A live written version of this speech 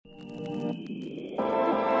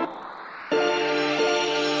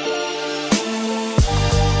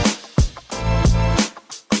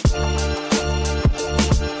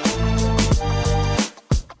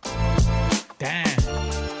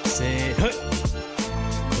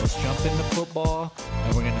jump into football,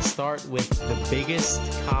 and we're going to start with the biggest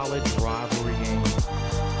college rivalry game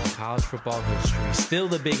in college football history. Still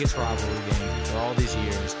the biggest rivalry game for all these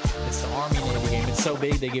years. It's the Army-Navy game. It's so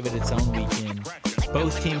big they give it its own weekend.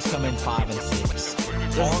 Both teams come in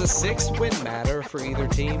 5-6. Does the sixth win matter for either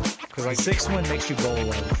team? Because like 6th win makes you bowl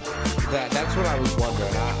eligible. That's what I was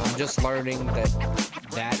wondering. I'm just learning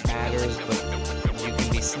that matters, but you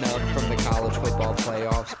can be snubbed from the college football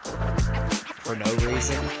playoffs for no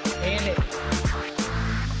reason. And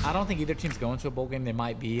I don't think either team's going to a bowl game. They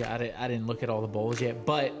might be. I didn't look at all the bowls yet,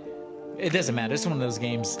 but it doesn't matter. It's one of those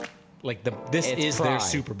games. Like this is pride. their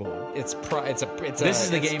Super Bowl. This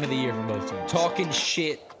is the game of the year for both teams. Talking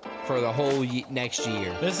shit for the whole next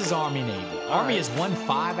year. This is Army-Navy. Army has won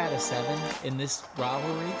 5 out of 7 in this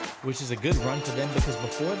rivalry, which is a good run for them because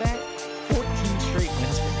before that, 14 straight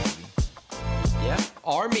wins for Navy. Yeah.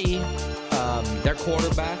 Army, their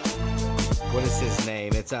quarterback, what is his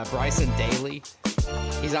name? It's Bryson Daly.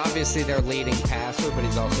 He's obviously their leading passer, but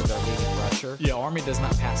he's also their leading rusher. Yeah, Army does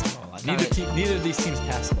not pass the ball. Neither of these teams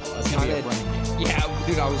pass the ball. That's going to be a running game. Yeah,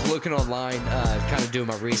 dude, I was looking online, kind of doing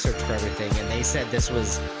my research for everything, and they said this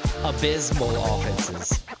was abysmal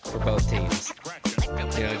offenses for both teams.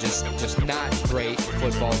 You know, just not great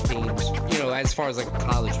football teams. You know, as far as like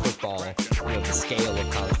college football, you know, the scale of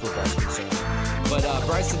college football is concerned. But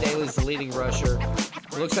Bryson Daly is the leading rusher.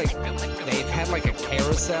 It looks like they've had like a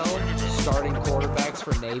carousel starting quarterbacks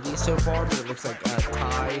for Navy so far, but it looks like Ty,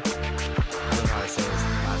 I don't know how to say his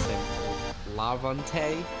last name,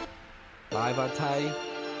 Lavante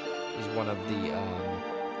is one of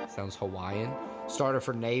the, sounds Hawaiian, starter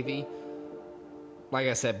for Navy. Like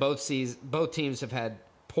I said, both teams have had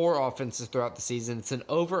poor offenses throughout the season. It's an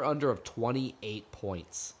over-under of 28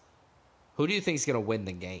 points. Who do you think is going to win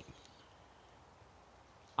the game?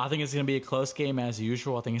 I think it's going to be a close game as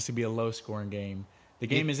usual. I think it's going to be a low-scoring game. The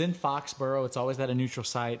game is in Foxborough. It's always at a neutral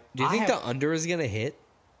site. Do you think the under is going to hit?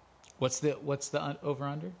 What's the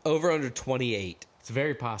over-under? Over-under 28. It's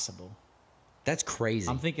very possible. That's crazy.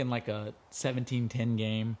 I'm thinking like a 17-10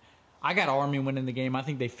 game. I got Army winning the game. I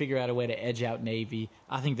think they figure out a way to edge out Navy.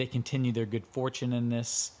 I think they continue their good fortune in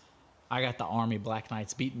this. I got the Army Black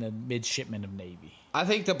Knights beating the midshipmen of Navy. I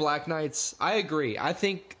think the Black Knights, I agree. I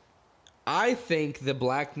think the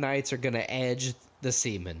Black Knights are going to edge the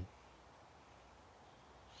Seamen.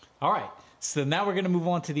 All right. So now we're going to move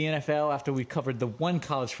on to the NFL after we covered the one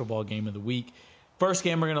college football game of the week. First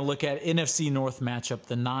game we're going to look at, NFC North matchup,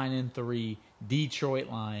 the 9-3 Detroit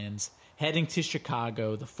Lions heading to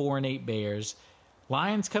Chicago, the 4-8 Bears.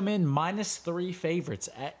 Lions come in -3 favorites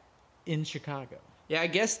in Chicago. Yeah, I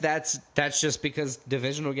guess that's just because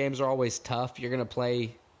divisional games are always tough. You're going to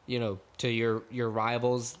play, you know, to your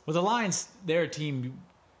rivals. Well, the Lions, they're a team.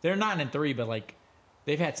 They're 9-3, but like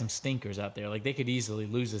they've had some stinkers out there. Like they could easily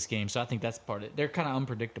lose this game. So I think that's part of it. They're kind of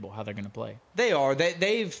unpredictable how they're going to play. They are.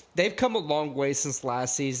 They've come a long way since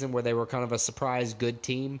last season, where they were kind of a surprise good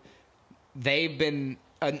team. They've been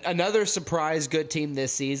another surprise good team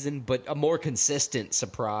this season, but a more consistent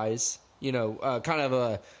surprise. You know, kind of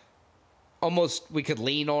a. Almost we could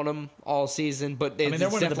lean on them all season, but I mean they're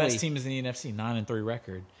one of the best teams in the NFC, 9-3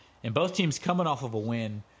 record, and both teams coming off of a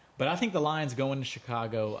win. But I think the Lions going to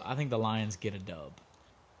Chicago. I think the Lions get a dub.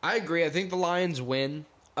 I agree. I think the Lions win.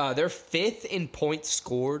 They're 5th in points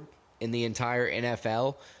scored in the entire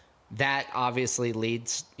NFL. That obviously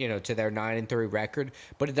leads, you know, to their 9-3 record,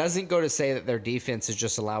 but it doesn't go to say that their defense is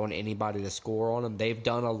just allowing anybody to score on them. They've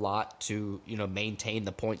done a lot to, you know, maintain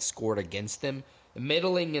the points scored against them.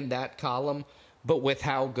 Middling in that column, but with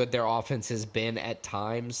how good their offense has been at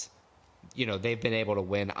times, you know, they've been able to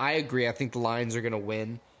win. I agree. I think the Lions are going to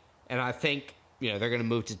win, and I think, you know, they're going to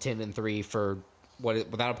move to 10-3 for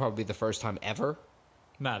that'll probably be the first time ever.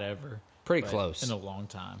 Not ever. Pretty close. In a long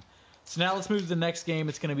time. So now let's move to the next game.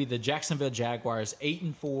 It's going to be the Jacksonville Jaguars,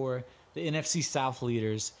 8-4, the NFC South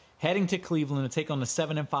leaders, heading to Cleveland to take on the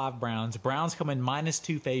 7-5 Browns. Browns come in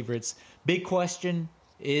 -2 favorites. Big question.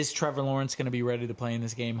 Is Trevor Lawrence going to be ready to play in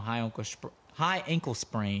this game? High ankle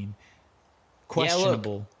sprain.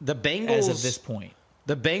 Questionable. Yeah, look, the Bengals, as of this point.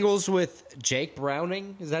 The Bengals with Jake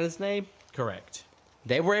Browning, is that his name? Correct.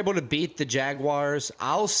 They were able to beat the Jaguars.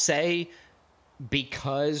 I'll say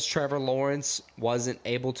because Trevor Lawrence wasn't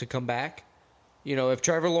able to come back. You know, if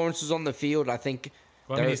Trevor Lawrence was on the field, I think...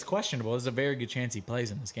 Well, I mean, he's questionable. There's a very good chance he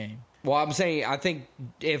plays in this game. Well, I'm saying I think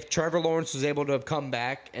if Trevor Lawrence was able to have come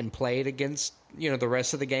back and played against, you know, the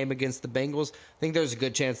rest of the game against the Bengals, I think there's a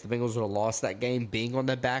good chance the Bengals would have lost that game being on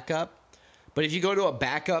the backup. But if you go to a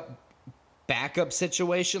backup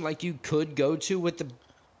situation like you could go to with the...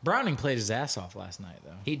 Browning played his ass off last night,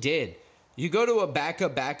 though. He did. You go to a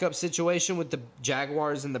backup situation with the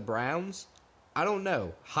Jaguars and the Browns, I don't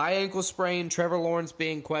know. High ankle sprain, Trevor Lawrence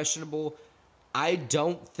being questionable. I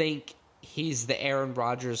don't think he's the Aaron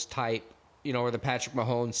Rodgers type, or the Patrick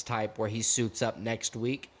Mahomes type where he suits up next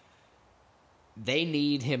week. They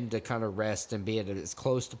need him to kind of rest and be as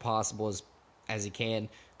close to possible as he can.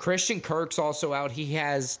 Christian Kirk's also out. He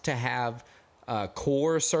has to have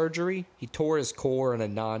core surgery. He tore his core in a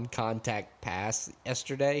non-contact pass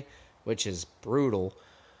yesterday, which is brutal.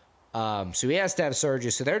 So he has to have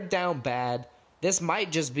surgery. So they're down bad. This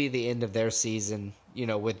might just be the end of their season,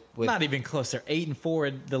 with not even close. They're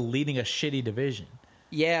 8-4, the leading a shitty division.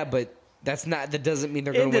 Yeah, but that doesn't mean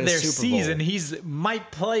they're going to win a Super Bowl. End of their season, might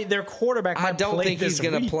play. Their quarterback might play. I don't think he's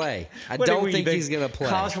going to play. I don't think he's going to play.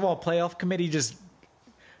 College football playoff committee just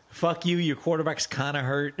fuck you. Your quarterback's kind of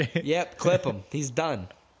hurt. Yep, clip him. He's done.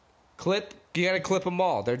 You got to clip them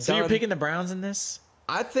all. They're done. So you're picking the Browns in this?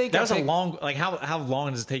 I think that was a long. Like how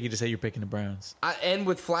long does it take you to say you're picking the Browns? And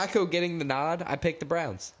with Flacco getting the nod, I picked the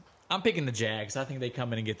Browns. I'm picking the Jags. I think they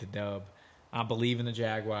come in and get the dub. I believe in the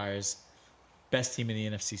Jaguars. Best team in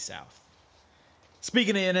the NFC South.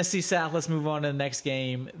 Speaking of NFC South, let's move on to the next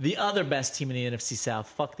game. The other best team in the NFC South,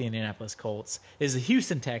 fuck the Indianapolis Colts, is the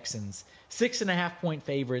Houston Texans. 6.5-point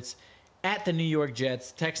favorites at the New York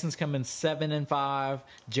Jets. Texans come in 7-5.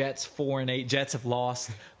 Jets 4-8. Jets have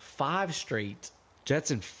lost 5 straight.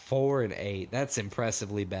 Jets in 4-8. That's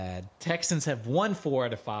impressively bad. Texans have won 4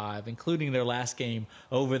 out of 5, including their last game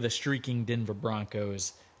over the streaking Denver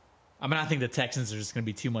Broncos. I think the Texans are just going to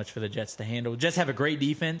be too much for the Jets to handle. Jets have a great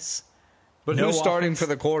defense. But who's starting for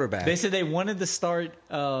the quarterback? They said they wanted to start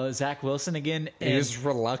Zach Wilson again. He was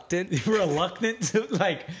reluctant? Reluctant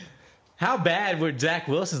to, how bad would Zach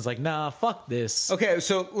Wilson's like, nah, fuck this. Okay,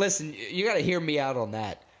 so listen, you got to hear me out on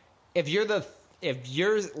that. If you're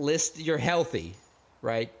healthy,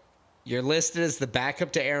 right? You're listed as the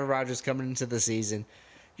backup to Aaron Rodgers coming into the season.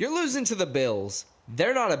 You're losing to the Bills.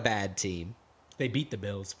 They're not a bad team. They beat the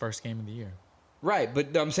Bills first game of the year. Right,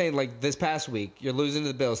 but I'm saying this past week, you're losing to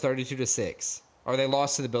the Bills 32-6. Or they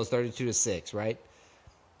lost to the Bills 32-6, right?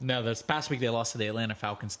 No, this past week they lost to the Atlanta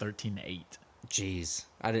Falcons 13-8. Jeez,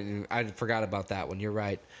 I forgot about that one. You're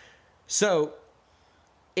right. So,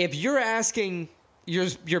 if you're asking, you're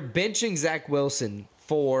benching Zach Wilson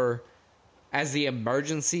as the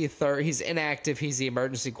emergency third. He's inactive. He's the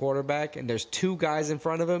emergency quarterback, and there's 2 guys in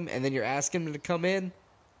front of him, and then you're asking him to come in.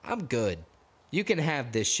 I'm good. You can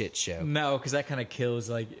have this shit show. No, because that kind of kills.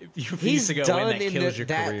 If you He's to go done in, that kills your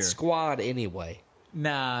that career. Squad anyway.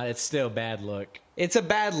 Nah, it's still a bad look. It's a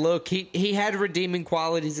bad look. He had redeeming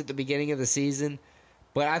qualities at the beginning of the season,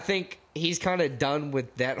 but I think he's kind of done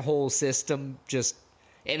with that whole system. Just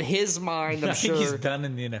in his mind, I think he's done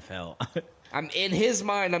in the NFL. In his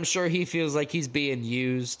mind, I'm sure he feels like he's being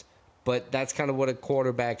used, but that's kind of what a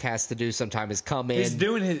quarterback has to do sometimes is come in. He's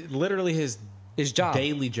doing his job.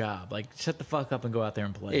 Daily job. Shut the fuck up and go out there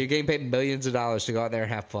and play. Yeah, you're getting paid millions of dollars to go out there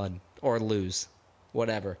and have fun or lose.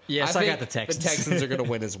 Whatever. Yes, I got the Texans. The Texans are going to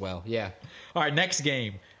win as well. Yeah. All right, next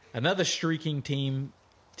game. Another streaking team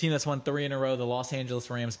that's won 3 in a row, the Los Angeles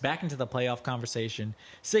Rams, back into the playoff conversation.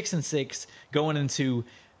 6-6, going into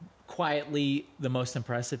quietly the most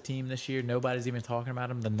impressive team this year. Nobody's even talking about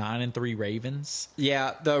them. The 9-3 Ravens.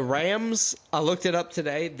 Yeah, the Rams, I looked it up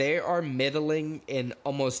today. They are middling in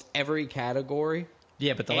almost every category.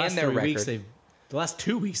 Yeah, but the last 2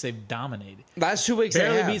 weeks they've dominated. Last 2 weeks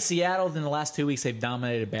barely beat Seattle. Then the last 2 weeks they've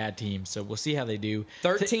dominated bad teams. So we'll see how they do.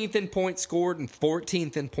 13th in points scored and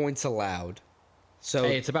 14th in points allowed. So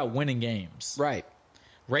hey, it's about winning games, right?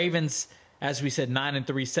 Ravens, as we said, 9-3,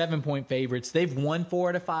 7-point favorites. They've won 4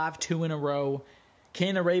 out of 5, 2 in a row.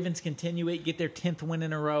 Can the Ravens continue it? Get their 10th win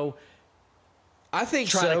in a row? I think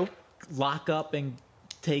Try so. To lock up and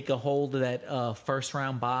take a hold of that first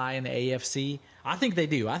round bye in the AFC. I think they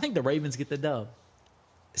do. I think the Ravens get the dub.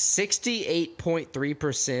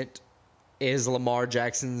 68.3% is Lamar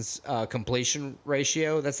Jackson's completion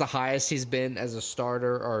ratio. That's the highest he's been as a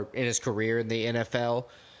starter or in his career in the NFL.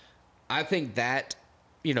 I think that,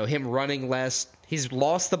 him running less, he's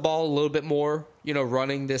lost the ball a little bit more,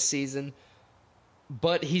 running this season,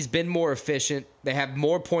 but he's been more efficient. They have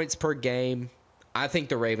more points per game. I think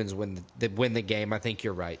the Ravens win the game. I think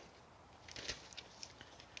you're right.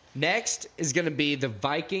 Next is going to be the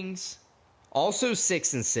Vikings, also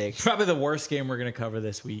 6-6. Probably the worst game we're going to cover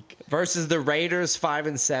this week. Versus the Raiders,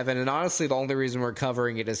 5-7. And honestly, the only reason we're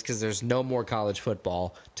covering it is because there's no more college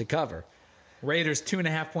football to cover. Raiders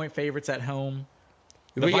 2.5-point favorites at home.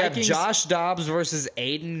 We have Josh Dobbs versus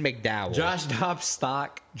Aiden McDowell. Josh Dobbs'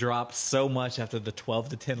 stock dropped so much after the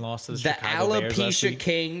 12-10 loss to the Chicago Bears last alopecia week.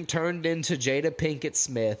 king turned into Jada Pinkett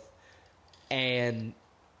Smith. and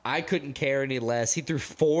I couldn't care any less. He threw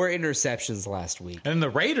 4 interceptions last week. And the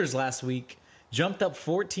Raiders last week jumped up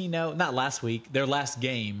 14-0. Not last week, their last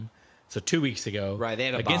game. So 2 weeks ago. Right, they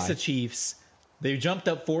had a against bye. the Chiefs. They jumped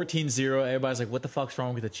up 14-0. Everybody's like, what the fuck's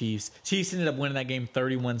wrong with the Chiefs? Chiefs ended up winning that game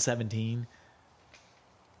 31-17.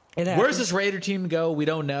 Where's this Raider team go? We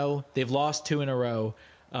don't know. They've lost 2 in a row.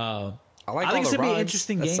 I think it's going to be an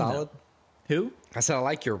interesting That's game. solid. Though. Who? I said I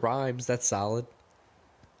like your rhymes. That's solid.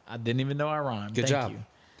 I didn't even know I rhymed. Good Thank job. you.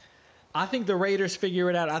 I think the Raiders figure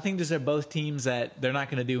it out. I think these are both teams that they're not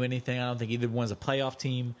going to do anything. I don't think either one's a playoff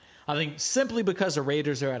team. I think simply because the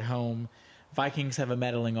Raiders are at home, Vikings have a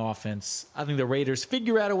meddling offense. I think the Raiders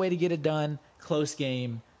figure out a way to get it done. Close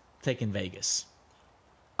game, taking Vegas.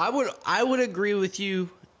 I would agree with you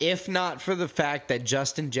if not for the fact that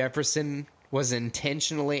Justin Jefferson was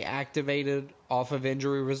intentionally activated off of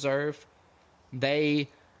injury reserve. They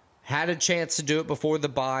had a chance to do it before the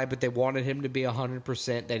bye, but they wanted him to be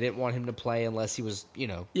 100%. They didn't want him to play unless he was,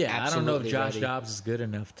 Yeah, I don't know if Josh ready. Dobbs is good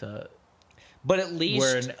enough to But at least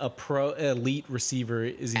where a pro elite receiver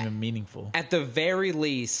is even meaningful. at the very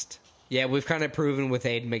least, yeah, we've kind of proven with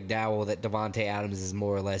Aiden McDowell that Devontae Adams is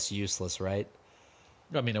more or less useless, right?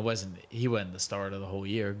 I mean, he wasn't the start of the whole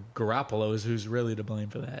year. Garoppolo is who's really to blame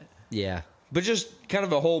for that. Yeah. But just kind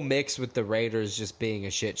of a whole mix with the Raiders just being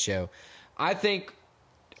a shit show. I think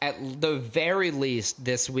at the very least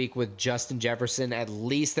this week with Justin Jefferson, at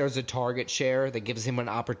least there's a target share that gives him an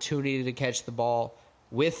opportunity to catch the ball.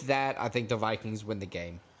 With that, I think the Vikings win the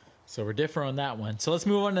game. So we're different on that one. So let's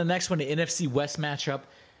move on to the next one, the NFC West matchup.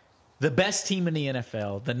 The best team in the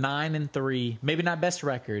NFL, the 9-3, maybe not best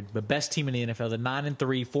record, but best team in the NFL, the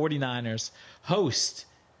 9-3 49ers host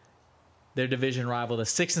their division rival, the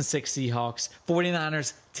 6-6 Seahawks.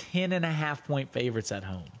 49ers 10.5-point favorites at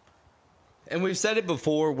home. And we've said it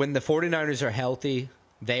before, when the 49ers are healthy,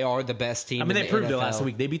 they are the best team in the NFL. They proved it last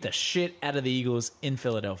week. They beat the shit out of the Eagles in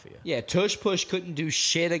Philadelphia. Yeah, Tush Push couldn't do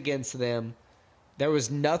shit against them. There was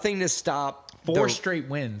nothing to stop. 4 straight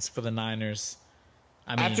wins for the Niners.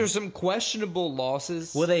 I mean, after some questionable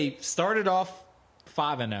losses. Well, they started off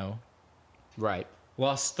 5-0. Right.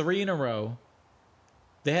 Lost 3 in a row.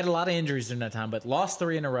 They had a lot of injuries during that time, but lost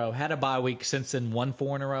 3 in a row. Had a bye week, since then won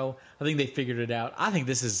 4 in a row. I think they figured it out. I think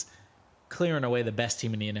this is clearing away the best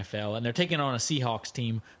team in the NFL, and they're taking on a Seahawks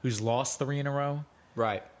team who's lost 3 in a row.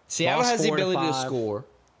 Right. Seattle has the 4 to ability to 5. score,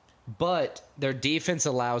 but their defense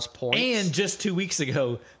allows points. And just 2 weeks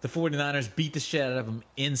ago, the 49ers beat the shit out of them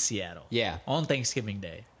in Seattle. Yeah. On Thanksgiving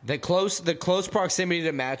Day. The close proximity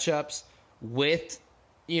to matchups with,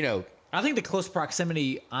 I think the close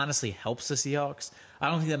proximity honestly helps the Seahawks. I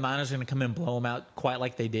don't think the Niners are going to come in and blow them out quite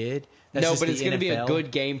like they did. That's no, just but the it's going to be a NFL.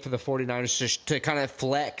 good game for the 49ers to kind of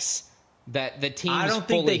flex that the team I is don't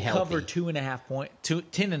think fully they healthy. cover 10.5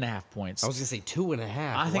 points. I was going to say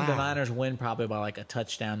 2.5. I think the Wow. Niners win probably by like a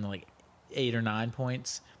touchdown, like 8 or 9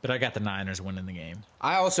 points. But I got the Niners winning the game.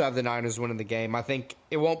 I also have the Niners winning the game. I think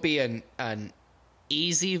it won't be an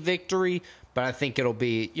easy victory, but I think it'll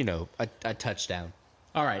be, a touchdown.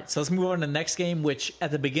 All right, so let's move on to the next game, which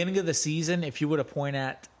at the beginning of the season, if you were to point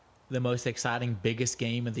at the most exciting, biggest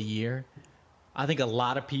game of the year, I think a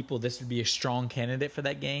lot of people, this would be a strong candidate for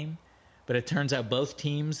that game. But it turns out both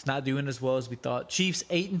teams not doing as well as we thought. Chiefs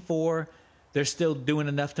 8-4. They're still doing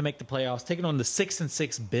enough to make the playoffs. Taking on the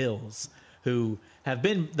 6-6 Bills, who have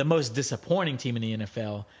been the most disappointing team in the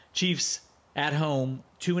NFL. Chiefs at home,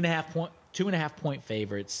 2.5 point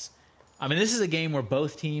favorites. I mean, this is a game where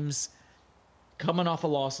both teams coming off a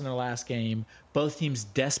loss in their last game. Both teams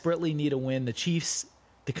desperately need a win. The Chiefs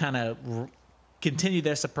to kind of continue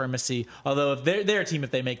their supremacy. Although if they're a team,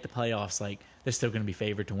 if they make the playoffs, like they're still going to be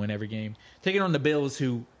favored to win every game. Taking on the Bills,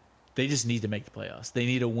 who they just need to make the playoffs. They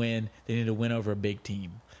need a win. They need to win over a big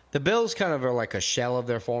team. The Bills kind of are like a shell of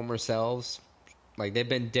their former selves. Like they've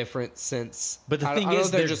been different since. But the thing I know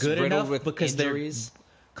is, they're just good riddled enough with because injuries. they're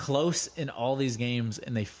close in all these games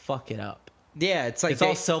and they fuck it up. Yeah, it's like It's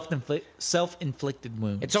all self-inflicted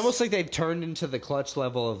wounds. It's almost like they've turned into the clutch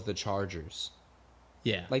level of the Chargers.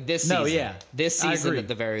 Yeah. Like this season. No, yeah. This I season agree. at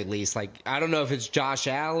the very least. Like I don't know if it's Josh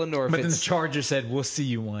Allen or if But then the it's Chargers said, "We'll see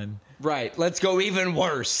you one." right. Let's go even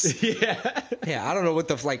worse. Yeah. Yeah, I don't know what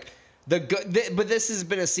but this has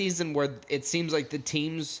been a season where it seems like the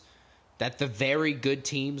teams that the very good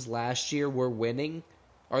teams last year were winning,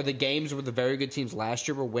 or the games where the very good teams last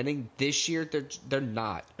year were winning. This year they're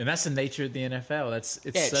not. And that's the nature of the NFL.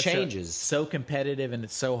 It changes. So competitive and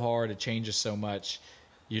it's so hard. It changes so much.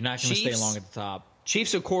 You're not going to stay Chiefs- long at the top.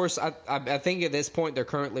 Chiefs, of course, I think at this point they're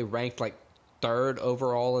currently ranked like 3rd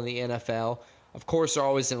overall in the NFL. of course, are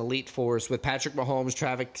always an elite force with Patrick Mahomes,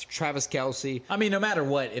 Travis Kelce. I mean, no matter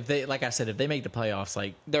what, if they make the playoffs,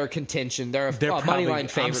 like They're contention. They're probably money line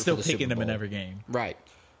favorite. I'm still for the picking Super them in Bowl. every game. Right.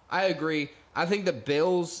 I agree. I think the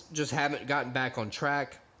Bills just haven't gotten back on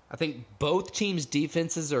track. I think both teams'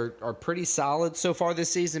 defenses are pretty solid so far this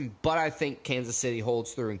season, but I think Kansas City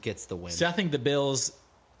holds through and gets the win. See, I think the Bills,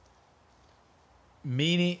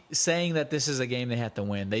 saying that this is a game they have to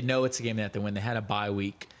win. They know it's a game they have to win. They had a bye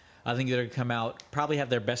week. I think they're going to come out, probably have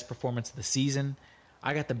their best performance of the season.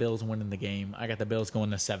 I got the Bills winning the game. I got the Bills going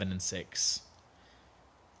to 7-6.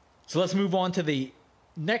 So let's move on to the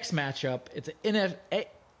next matchup. It's an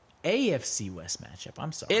AFC West matchup.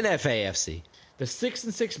 I'm sorry. NFAFC. The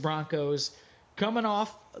 6-6 Broncos coming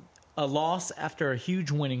off a loss after a huge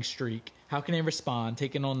winning streak. How can they respond?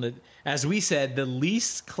 Taking on as we said, the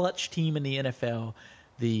least clutch team in the NFL,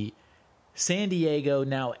 the San Diego,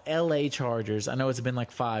 now LA Chargers. I know it's been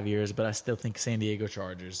like 5 years, but I still think San Diego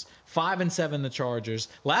Chargers. 5-7 the Chargers.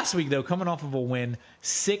 Last week though, coming off of a win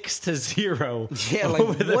 6-0 Yeah, like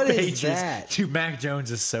over the what Patriots. is that? Dude, Mac Jones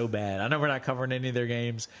is so bad. I know we're not covering any of their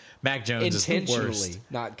games. Mac Jones is the Intentionally worst.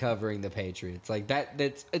 not covering the Patriots. Like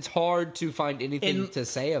that's it's hard to find anything to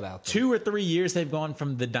say about them. 2 or 3 years they've gone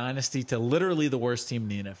from the dynasty to literally the worst team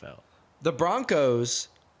in the NFL. The Broncos,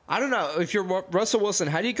 I don't know. If you're Russell Wilson,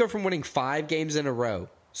 how do you go from winning 5 games in a row?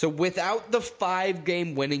 So without the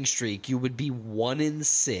 5-game winning streak, you would be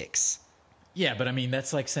 1-6. Yeah, but I mean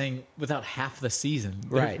that's like saying without half the season.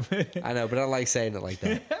 Right. I know, but I like saying it like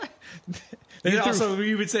that. Then also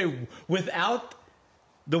you would say without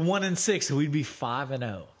the 1-6, we'd be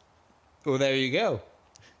 5-0. Well, there you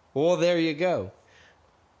go.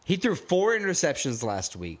 He threw 4 interceptions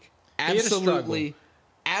last week. Absolutely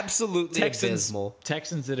abysmal.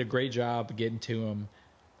 Texans did a great job getting to him.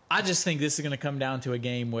 I just think this is going to come down to a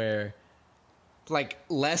game where Like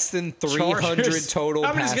less than 300 total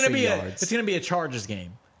passing yards. It's going to be a Chargers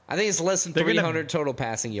game. I think it's less than 300 total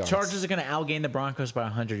passing yards. Chargers are going to outgain the Broncos by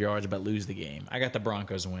 100 yards but lose the game. I got the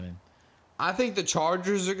Broncos winning. I think the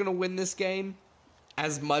Chargers are going to win this game.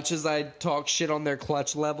 As much as I talk shit on their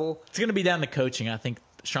clutch level, It's going to be down to coaching. I think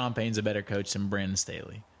Sean Payne's a better coach than Brandon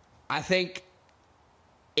Staley. I think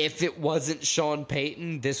if it wasn't Sean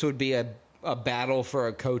Payton, this would be a battle for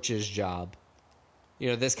a coach's job. You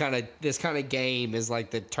know, this kind of game is like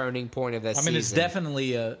the turning point of that season. I mean, it's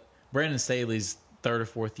definitely Brandon Staley's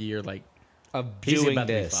 3rd or 4th year, like of he's doing about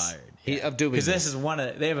this. to be fired. Of doing because this this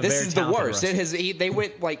is they have a this very is the talented worst. roster. They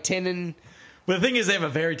went like 10 and But the thing is, they have a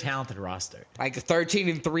very talented roster. like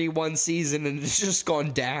 13-3 one season, and it's just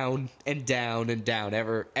gone down and down and down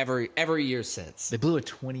every year since. They blew a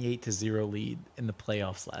 28-0 lead in the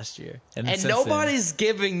playoffs last year, And since nobody's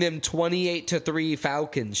giving them 28-3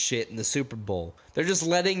 Falcons shit in the Super Bowl. They're just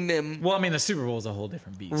letting them. Well, I mean, the Super Bowl is a whole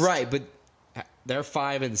different beast, Right, but they're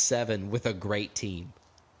 5-7 with a great team.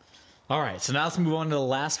 All right, so now let's move on to the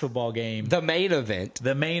last football game, The main event,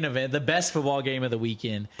 the best football game of the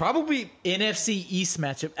weekend, probably NFC East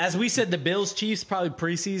matchup. As we said, the Bills Chiefs probably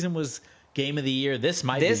preseason was game of the year. This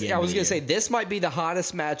might be game I was of the going year. to say this might be the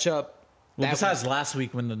hottest matchup. Well, besides last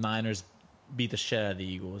week when the Niners beat the shit out of the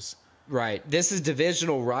Eagles. Right, this is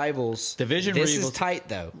divisional rivals. This is tight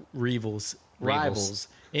though. Rivals.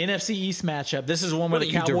 NFC East matchup. This is one where the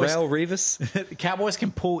Cowboys. Darrelle Revis? The Cowboys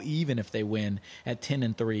can pull even if they win at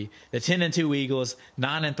 10-3. The 10-2 Eagles,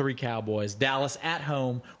 9-3 Cowboys. Dallas at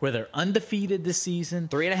home where they're undefeated this season.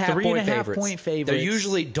 3.5 point favorites. They're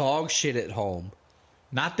usually dog shit at home.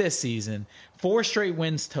 Not this season. 4 straight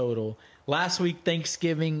wins total. Last week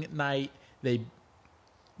Thanksgiving night 2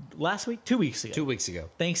 weeks ago. 2 weeks ago.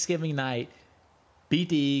 Thanksgiving night beat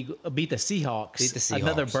the Seahawks.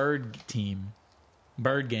 Another bird team.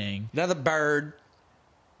 Bird gang. Another bird.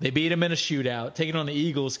 They beat them in a shootout, taking on the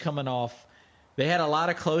Eagles coming off. They had a lot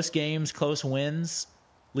of close games, close wins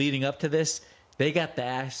leading up to this. They got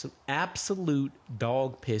the absolute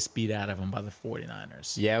dog piss beat out of them by the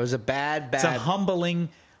 49ers. Yeah, it was a bad. It's a humbling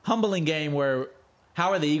game where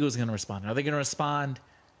how are the Eagles going to respond? Are they going to respond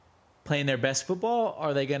playing their best football? Or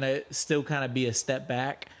are they going to still kind of be a step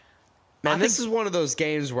back? Man, this is one of those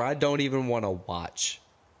games where I don't even want to watch.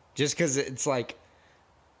 Just because it's like,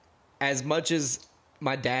 as much as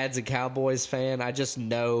my dad's a Cowboys fan, I just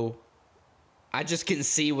can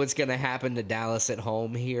see what's going to happen to Dallas at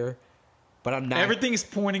home here. But I'm not. Everything's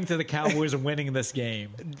pointing to the Cowboys winning this game.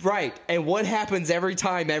 Right. And what happens every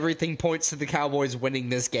time everything points to the Cowboys winning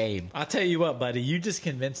this game? I'll tell you what, buddy. You just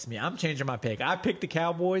convinced me. I'm changing my pick. I picked the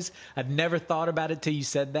Cowboys. I've never thought about it till you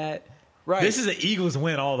said that. Right. This is an Eagles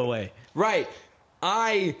win all the way. Right.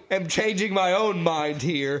 I am changing my own mind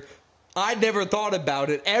here. I never thought about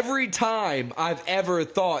it. Every time I've ever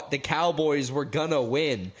thought the Cowboys were gonna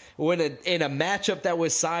win, in a matchup that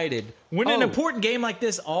was sided, When an important game like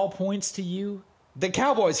this all points to you, the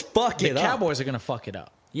Cowboys fuck it the up. Cowboys are going to fuck it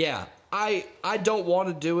up. Yeah, I don't want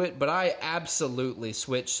to do it, but I absolutely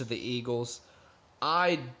switched to the Eagles.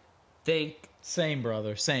 I think Same,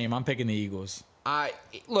 brother. Same. I'm picking the Eagles.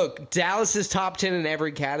 look, Dallas is top 10 in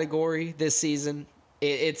every category this season.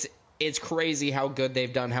 It's crazy how good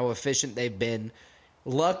they've done, how efficient they've been.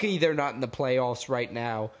 Lucky they're not in the playoffs right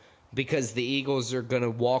now because the Eagles are going to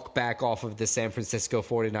walk back off of the San Francisco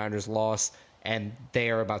 49ers loss, and they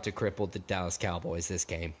are about to cripple the Dallas Cowboys this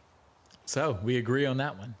game. So we agree on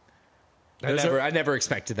that one. I never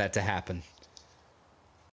expected that to happen.